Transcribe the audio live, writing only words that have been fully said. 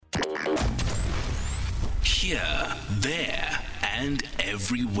Here, there, and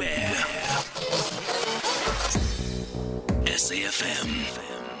everywhere. SAFM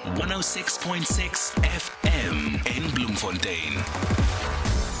 106.6 FM in Bloemfontein.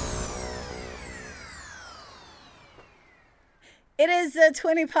 It is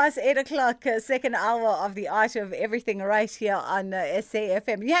 20 past 8 o'clock, second hour of the Art of Everything right here on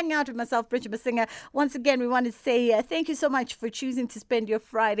SAFM. You're hanging out with myself, Bridget Masinga. Once again, we want to say thank you so much for choosing to spend your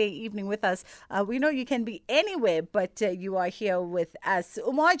Friday evening with us. We know you can be anywhere, but you are here with us.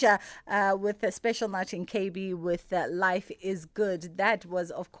 Umoja with a special night in KB with Life is Good. That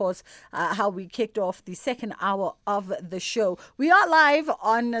was, of course, how we kicked off the second hour of the show. We are live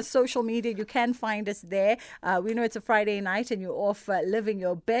on social media. You can find us there. We know it's a Friday night and you're off living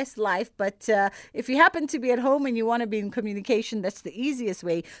your best life, but if you happen to be at home and you want to be in communication, that's the easiest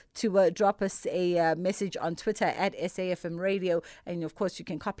way to drop us a message on Twitter at SAFM Radio, and of course you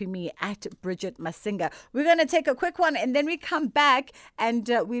can copy me at Bridget Masinga. We're going to take a quick one and then we come back and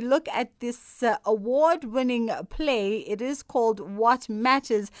we look at this award-winning play. It is called What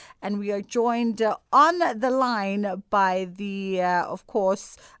Matters, and we are joined on the line by the of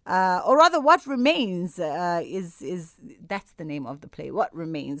course or rather What Remains is that's the name of the play, What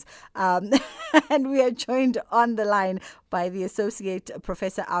Remains. And we are joined on the line by the Associate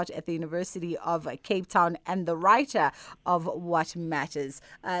Professor out at the University of Cape Town and the writer of What Matters.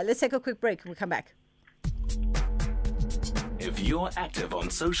 Let's take a quick break. We'll come back. If you're active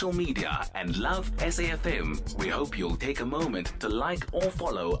on social media and love SAFM, we hope you'll take a moment to like or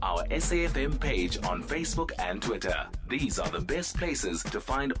follow our SAFM page on Facebook and Twitter. These are the best places to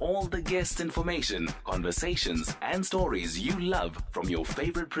find all the guest information, conversations, and stories you love from your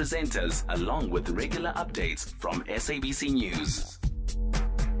favorite presenters, along with regular updates from SABC News.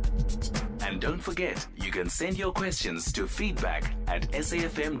 And don't forget, you can send your questions to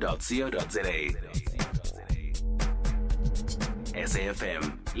feedback@safm.co.za.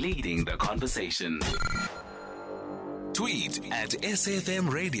 SAFM, leading the conversation. Tweet at SAFM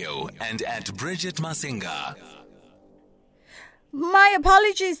Radio and at Bridget Masinga. My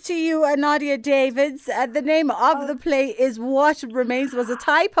apologies to you, Nadia Davids. The name of the play is What Remains. Was a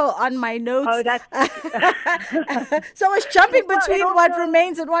typo on my notes. Oh, that's... So I was jumping between What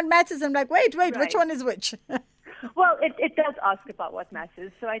Remains and What Matters. I'm like, wait, Right. which one is which? Well, it does ask about what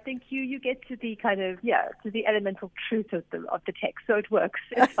matters. So I think you get to the kind of, to the elemental truth of the text. So it works.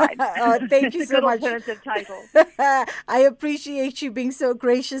 It's fine. Oh, thank you it's so a good much. alternative title. I appreciate you being so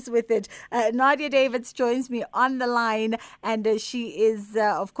gracious with it. Nadia Davids joins me on the line, and she is,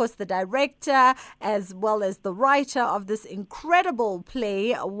 of course, the director as well as the writer of this incredible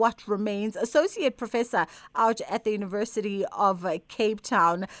play, What Remains, associate professor out at the University of Cape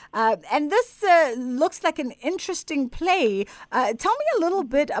Town. And this looks like an interesting play. Tell me a little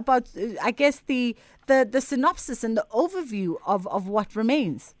bit about, I guess, the synopsis and the overview of What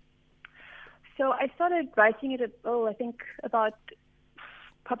Remains. So I started writing it, I think about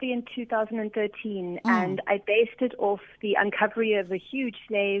probably in 2013, and I based it off the uncovery of a huge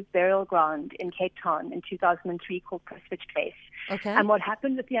slave burial ground in Cape Town in 2003 called Prestwich Place. Okay. And what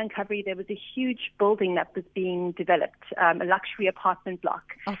happened with the uncovery, there was a huge building that was being developed, a luxury apartment block.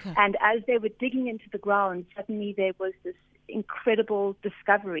 Okay. And as they were digging into the ground, suddenly there was this incredible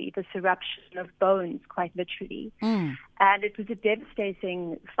discovery, this eruption of bones, quite literally. And it was a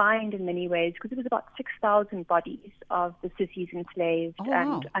devastating find in many ways, because it was about 6,000 bodies of the city's enslaved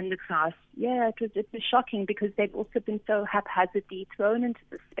and underclass. Yeah, it was shocking, because they've also been so haphazardly thrown into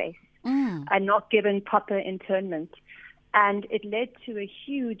this space and not given proper internment. And it led to a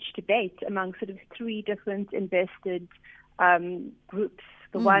huge debate among sort of three different invested groups.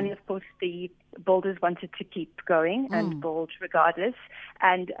 The one, of course, the builders wanted to keep going and build regardless.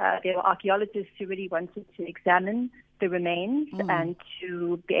 And there were archaeologists who really wanted to examine the remains and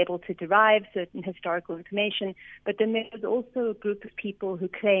to be able to derive certain historical information. But then there was also a group of people who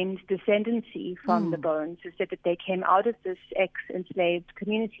claimed descendancy from the bones, who said that they came out of this ex-enslaved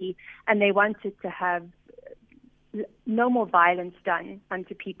community and they wanted to have no more violence done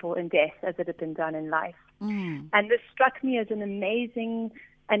unto people in death as it had been done in life. And this struck me as an amazing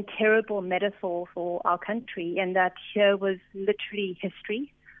and terrible metaphor for our country, in that here was literally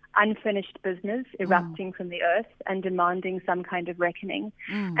history, unfinished business erupting from the earth and demanding some kind of reckoning.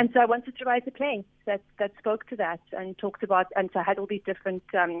 And so I wanted to write a play that spoke to that and talked about, and so I had all these different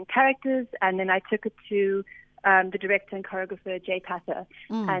characters, and then I took it to the director and choreographer, Jay Patter,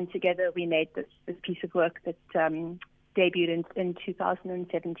 and together we made this piece of work that debuted in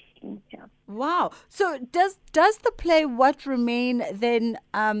 2017. Yeah. Wow. So does the play What Remain then,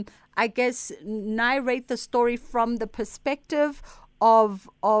 I guess, narrate the story from the perspective of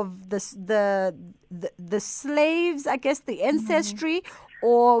the slaves, I guess, the ancestry,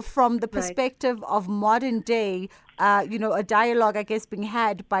 or from the perspective of modern day, a dialogue, I guess, being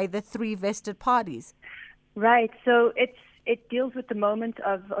had by the three vested parties? Right. So it deals with the moment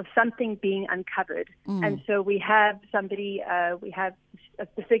of something being uncovered. And so we have somebody, we have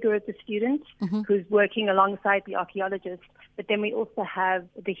the figure of the student who's working alongside the archaeologist, but then we also have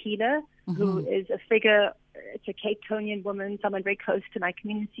the healer who is a figure. It's a Cape Townian woman, someone very close to my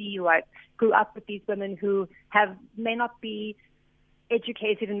community, who I grew up with these women who may not be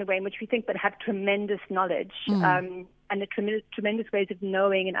educated in the way in which we think, but have tremendous knowledge and the tremendous ways of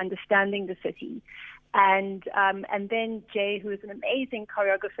knowing and understanding the city. And then Jay, who is an amazing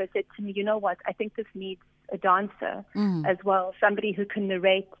choreographer, said to me, you know what, I think this needs a dancer as well, somebody who can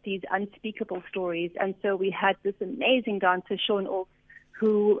narrate these unspeakable stories. And so we had this amazing dancer, Sean Orff,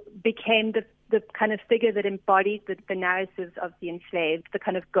 who became the kind of figure that embodied the narratives of the enslaved, the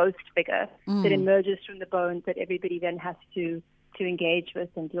kind of ghost figure that emerges from the bones that everybody then has to engage with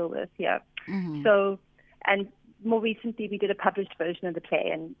and deal with. Yeah. So, and more recently we did a published version of the play,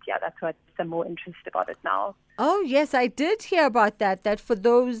 and that's why there's some more interest about it now. Oh, yes, I did hear about that for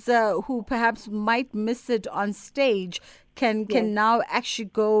those who perhaps might miss it on stage, can now actually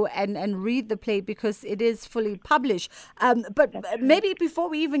go and read the play because it is fully published. But maybe before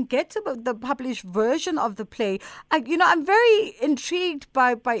we even get to the published version of the play, I'm very intrigued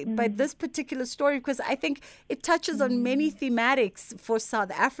by this particular story because I think it touches on many thematics for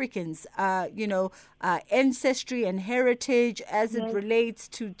South Africans, ancestry and heritage as it relates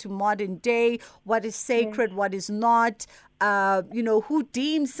to modern day, what is sacred, what is not. Who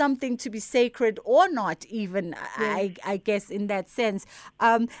deems something to be sacred or not, even, I guess, in that sense.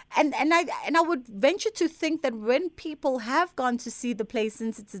 And I would venture to think that when people have gone to see the play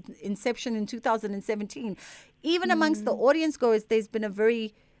since its inception in 2017, even amongst the audience goers, there's been a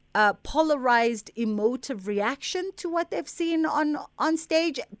very polarized, emotive reaction to what they've seen on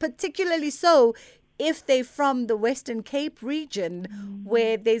stage, particularly so if they're from the Western Cape region,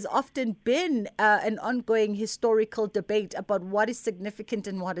 where there's often been an ongoing historical debate about what is significant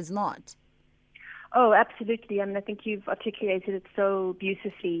and what is not. Oh, absolutely. I mean, I think you've articulated it so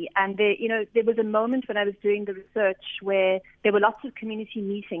beautifully. And there was a moment when I was doing the research where there were lots of community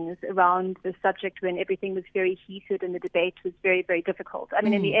meetings around the subject when everything was very heated and the debate was very, very difficult. I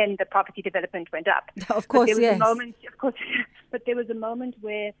mean, in the end, the property development went up. Of course, but there was a moment, but there was a moment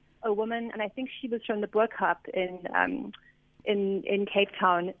where a woman, and I think she was from the Burkhap in Cape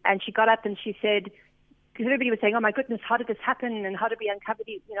Town, and she got up and she said, because everybody was saying, "Oh my goodness, how did this happen? And how did we uncover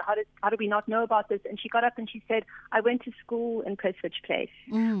these? How did we not know about this?" And she got up and she said, "I went to school in Prestwich Place.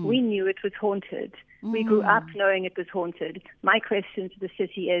 We knew it was haunted. We grew up knowing it was haunted. My question to the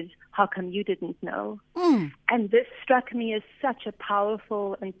city is, how come you didn't know?" And this struck me as such a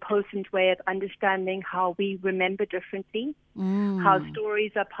powerful and potent way of understanding how we remember differently, how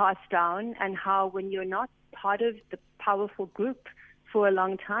stories are passed down, and how when you're not part of the powerful group for a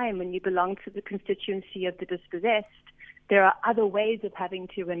long time, when you belong to the constituency of the dispossessed, there are other ways of having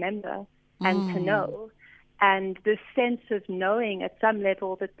to remember and to know. And this sense of knowing at some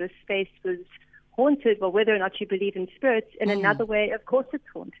level that this space was haunted, well, whether or not you believe in spirits, in another way, of course it's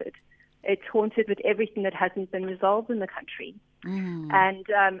haunted. It's haunted with everything that hasn't been resolved in the country. And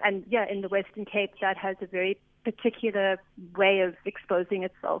in the Western Cape, that has a very particular way of exposing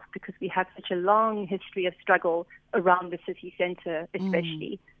itself because we have such a long history of struggle around the city center,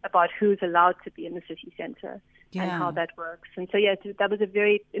 especially about who's allowed to be in the city center and how that works. And so, that was a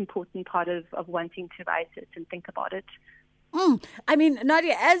very important part of wanting to write it and think about it. I mean,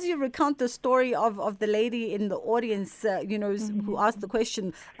 Nadia, as you recount the story of the lady in the audience, who asked the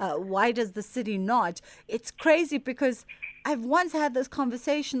question, why does the city not? It's crazy because I've once had this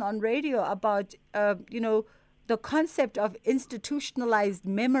conversation on radio about, the concept of institutionalized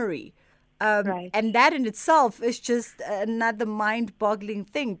memory. And that in itself is just another mind-boggling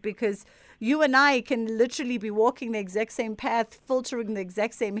thing because you and I can literally be walking the exact same path, filtering the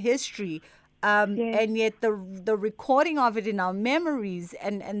exact same history, and yet the recording of it in our memories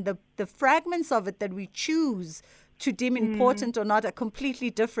and the fragments of it that we choose to deem important or not are completely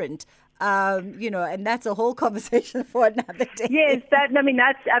different. And that's a whole conversation for another day. Yes,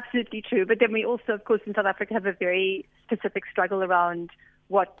 that's absolutely true. But then we also, of course, in South Africa have a very specific struggle around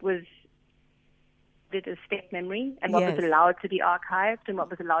what was the state memory and what was allowed to be archived and what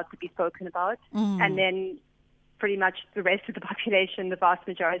was allowed to be spoken about. And then pretty much the rest of the population, the vast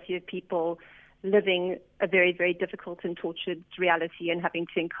majority of people, living a very, very difficult and tortured reality and having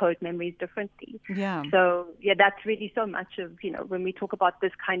to encode memories differently. Yeah. So, that's really so much of, when we talk about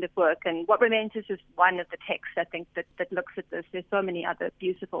this kind of work. And What Remains is just one of the texts, I think, that looks at this. There's so many other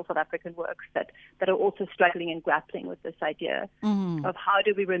beautiful South African works that are also struggling and grappling with this idea of how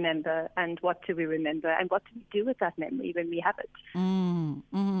do we remember and what do we remember and what do we do with that memory when we have it.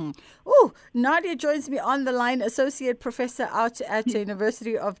 Oh, Nadia joins me on the line, Associate Professor out at the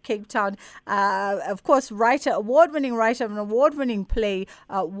University of Cape Town. Of course, award-winning writer of an award-winning play,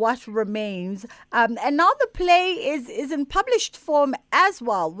 What Remains. And now the play is in published form as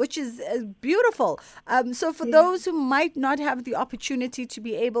well, which is beautiful. So for those who might not have the opportunity to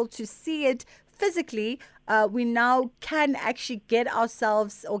be able to see it physically, we now can actually get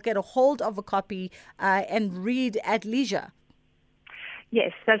ourselves or get a hold of a copy and read at leisure.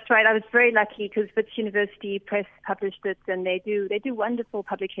 Yes, that's right. I was very lucky because Wits University Press published it, and they do wonderful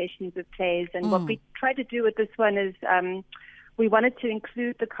publications of plays. And what we tried to do with this one is we wanted to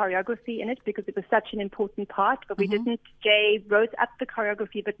include the choreography in it because it was such an important part, but we didn't. Jay wrote up the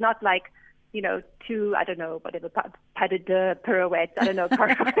choreography, but not like, two, I don't know, whatever, pas de deux, pirouettes, I don't know,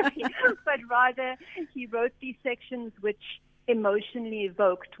 choreography, but rather he wrote these sections which emotionally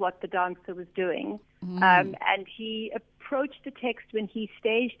evoked what the dancer was doing. And he approached the text when he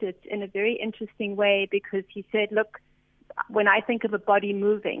staged it in a very interesting way because he said, look, when I think of a body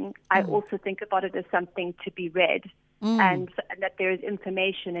moving, I also think about it as something to be read and that there is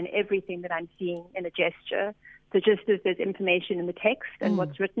information in everything that I'm seeing in a gesture. So just as there's information in the text and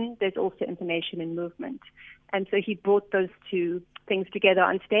what's written, there's also information in movement. And so he brought those two things together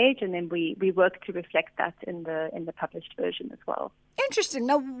on stage, and then we worked to reflect that in the published version as well. Interesting.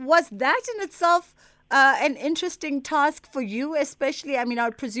 Now, was that in itself an interesting task for you, especially? I mean, I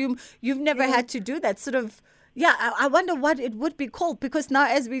would presume you've never had to do that sort of. Yeah, I wonder what it would be called, because now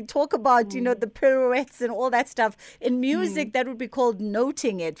as we talk about, the pirouettes and all that stuff, in music that would be called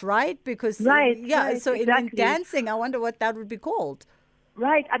noting it, right? Because, so exactly. in dancing, I wonder what that would be called.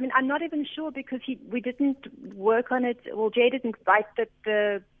 Right. I mean, I'm not even sure because we didn't work on it. Well, Jay didn't write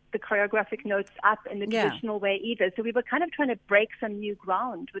the choreographic notes up in the traditional way either. So we were kind of trying to break some new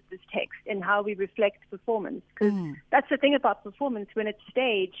ground with this text in how we reflect performance. Because that's the thing about performance. When it's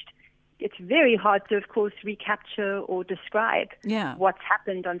staged, it's very hard to, of course, recapture or describe what's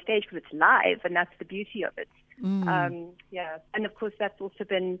happened on stage because it's live, and that's the beauty of it. And of course, that's also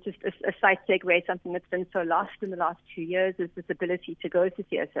been just a slight segue, something that's been so lost in the last 2 years is this ability to go to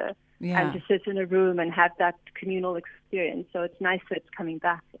theatre and to sit in a room and have that communal experience. So it's nice that it's coming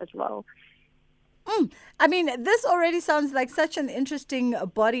back as well. I mean, this already sounds like such an interesting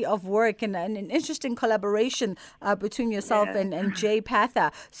body of work and an interesting collaboration between yourself and Jay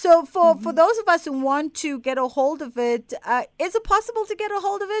Pather. So for those of us who want to get a hold of it, is it possible to get a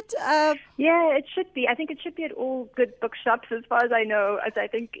hold of it? Yeah, it should be. I think it should be at all good bookshops as far as I know. As I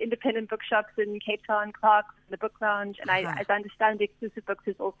think independent bookshops in Cape Town, Clark, the Book Lounge, and as I understand, Exclusive Books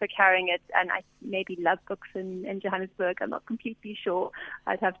is also carrying it, and I maybe Love Books in Johannesburg. I'm not completely sure.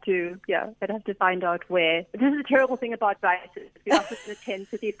 I'd have to find out where. This is a terrible thing about writers. We often attend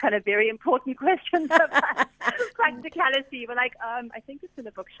to these kind of very important questions about practicality. We're like, I think it's in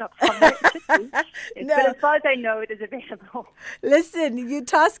a bookshop somewhere. No. But as far as I know, it is available. Listen, you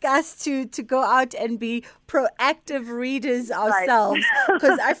task us to go out and be proactive readers ourselves,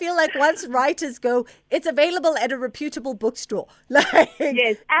 because I feel like once writers go, it's available at a reputable bookstore.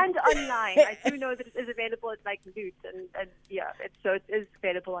 Yes, and online. I do know that it is available at like Loot, and it is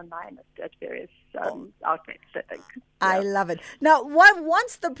available online at various outlets, I think. I love it. Now,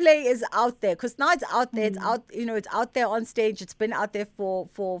 once the play is out there, because now it's out there, it's out there on stage. It's been out there for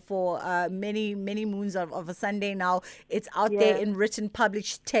many moons of a Sunday now. It's out there in written,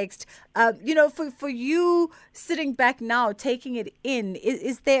 published text. For you sitting back now, taking it in,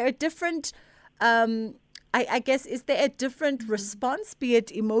 is there a different, I guess, is there a different response, be it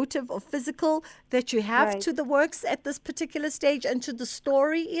emotive or physical, that you have to the works at this particular stage and to the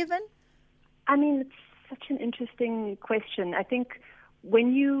story even? I mean, it's such an interesting question. I think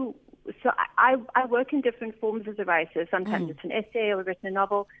I work in different forms as a writer. Sometimes it's an essay or written a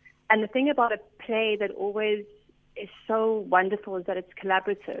novel. And the thing about a play that always is so wonderful is that it's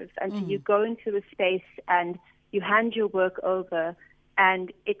collaborative. And so you go into a space and you hand your work over,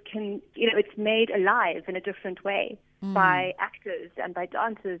 and it can, it's made alive in a different way by actors and by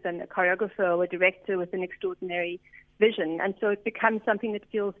dancers and a choreographer or a director with an extraordinary vision. And so it becomes something that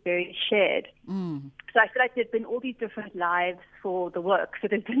feels very shared. So I feel like there's been all these different lives for the work. So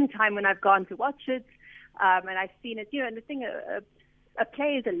there's been a time when I've gone to watch it, and I've seen it, and the thing, a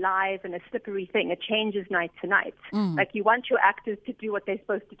play is alive and a slippery thing. It changes night to night. Like, you want your actors to do what they're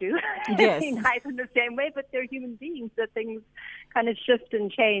supposed to do Yes. every night in the same way, but they're human beings, so things kind of shift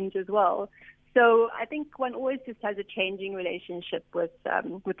and change as well. So I think one always just has a changing relationship with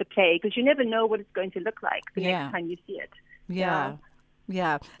the play, because you never know what it's going to look like the next time you see it. Yeah.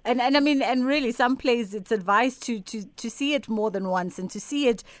 Yeah. And I mean, and really some plays it's advised to see it more than once and to see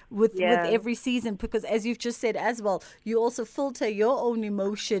it with every season, because as you've just said as well, you also filter your own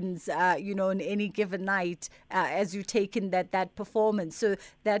emotions, in any given night as you take in that performance. So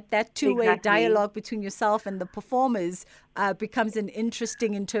that two-way dialogue between yourself and the performers becomes an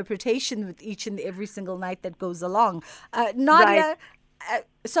interesting interpretation with each and every single night that goes along. Nadia,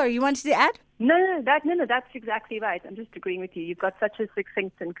 sorry, you wanted to add? No, that's exactly right. I'm just agreeing with you. You've got such a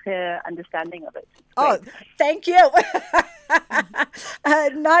succinct and clear understanding of it. Oh, thank you.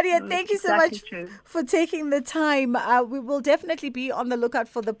 Nadia, thank you so much for taking the time. We will definitely be on the lookout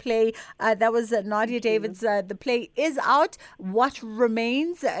for the play. That was Nadia Davids. The play is out. What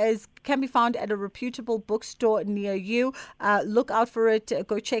Remains can be found at a reputable bookstore near you. Look out for it.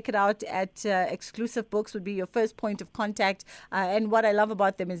 Go check it out at Exclusive Books would be your first point of contact. And what I love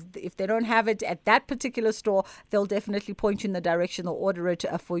about them is if they don't have it at that particular store, they'll definitely point you in the direction or order it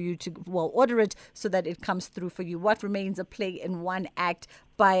for you to, order it so that it comes through for you. What Remains, a play in one act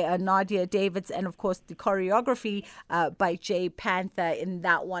by Nadia Davids, and of course the choreography by Jay Panther in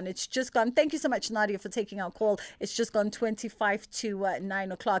that one. It's just gone. Thank you so much, Nadia, for taking our call. It's just gone 25 to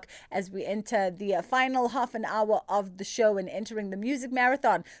 9 o'clock as we enter the final half an hour of the show and entering the music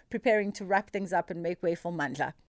marathon, preparing to wrap things up and make way for Mandla.